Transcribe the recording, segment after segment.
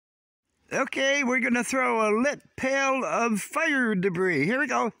Okay, we're gonna throw a lit pail of fire debris. Here we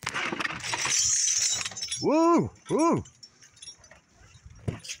go. Woo! Woo!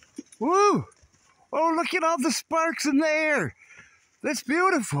 Woo! Oh, look at all the sparks in the air. That's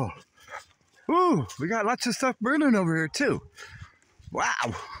beautiful. Ooh, we got lots of stuff burning over here too.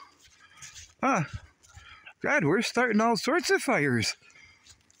 Wow. Huh. God, we're starting all sorts of fires.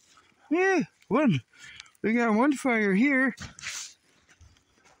 Yeah, we got one fire here.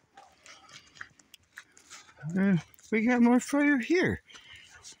 We got more fire here.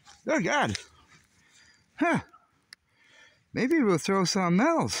 Oh, God. Huh. Maybe we'll throw something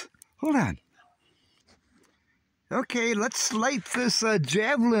else. Hold on. Okay, let's light this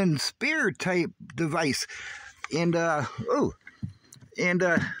javelin spear type device. And, let's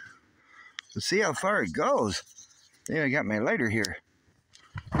see how far it goes. Yeah, I got my lighter here.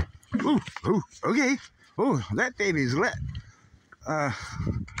 Ooh, okay. Oh, that baby's lit.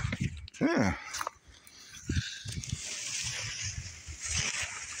 Yeah.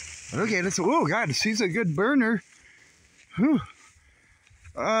 Okay, oh God, she's a good burner. Whew.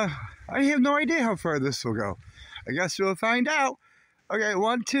 I have no idea how far this will go. I guess we'll find out. Okay,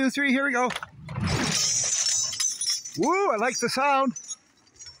 1, 2, 3, here we go. Woo, I like the sound.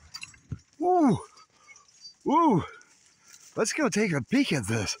 Woo, woo. Let's go take a peek at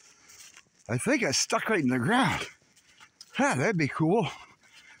this. I think I stuck right in the ground. Ah, that'd be cool.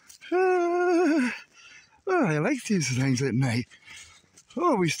 Oh, I like these things at night.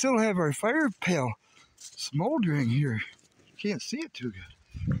 Oh, we still have our fire pail smoldering here. Can't see it too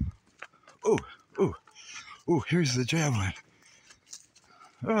good. Oh, here's the javelin.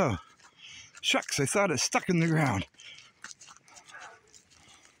 Oh, shucks, I thought it stuck in the ground.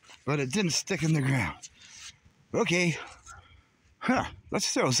 But it didn't stick in the ground. Okay. Huh,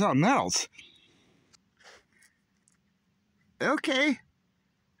 let's throw something else. Okay.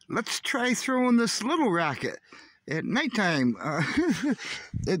 Let's try throwing this little rocket at nighttime.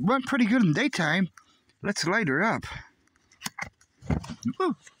 It went pretty good in daytime. Let's light her up.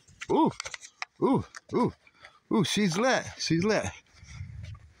 Ooh, she's lit. She's lit.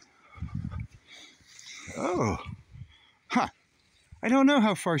 Oh. Huh. I don't know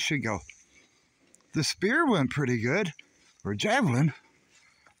how far she'd go. The spear went pretty good. Or javelin.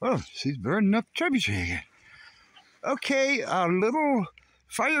 Oh, she's burning up Trebuchet again. Okay, a little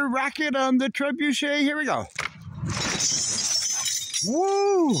fire rocket on the Trebuchet. Here we go.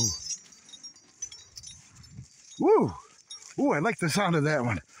 Woo! Woo! Ooh, I like the sound of that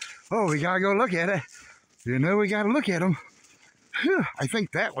one. Oh, we gotta go look at it. You know, we gotta look at them. Whew, I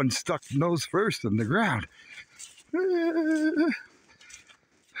think that one stuck nose first in the ground.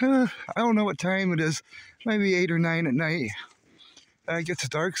 I don't know what time it is. Maybe 8 or 9 at night. It gets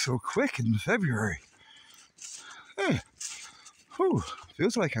dark so quick in February. Whew,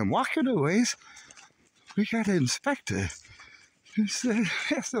 feels like I'm walking a ways. We gotta inspect it. That's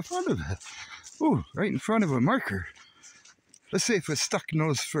the fun of it. Ooh, right in front of a marker. Let's see if it stuck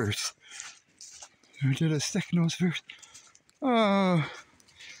nose first. Or did it stick nose first? Oh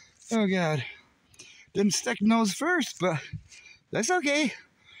God. Didn't stick nose first, but that's okay.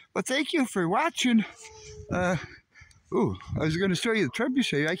 Well, thank you for watching. Ooh, I was going to show you the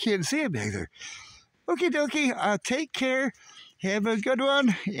trebuchet. I can't see it back there. Okay, dokie. Take care. Have a good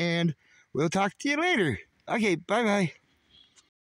one, and we'll talk to you later. Okay, bye-bye.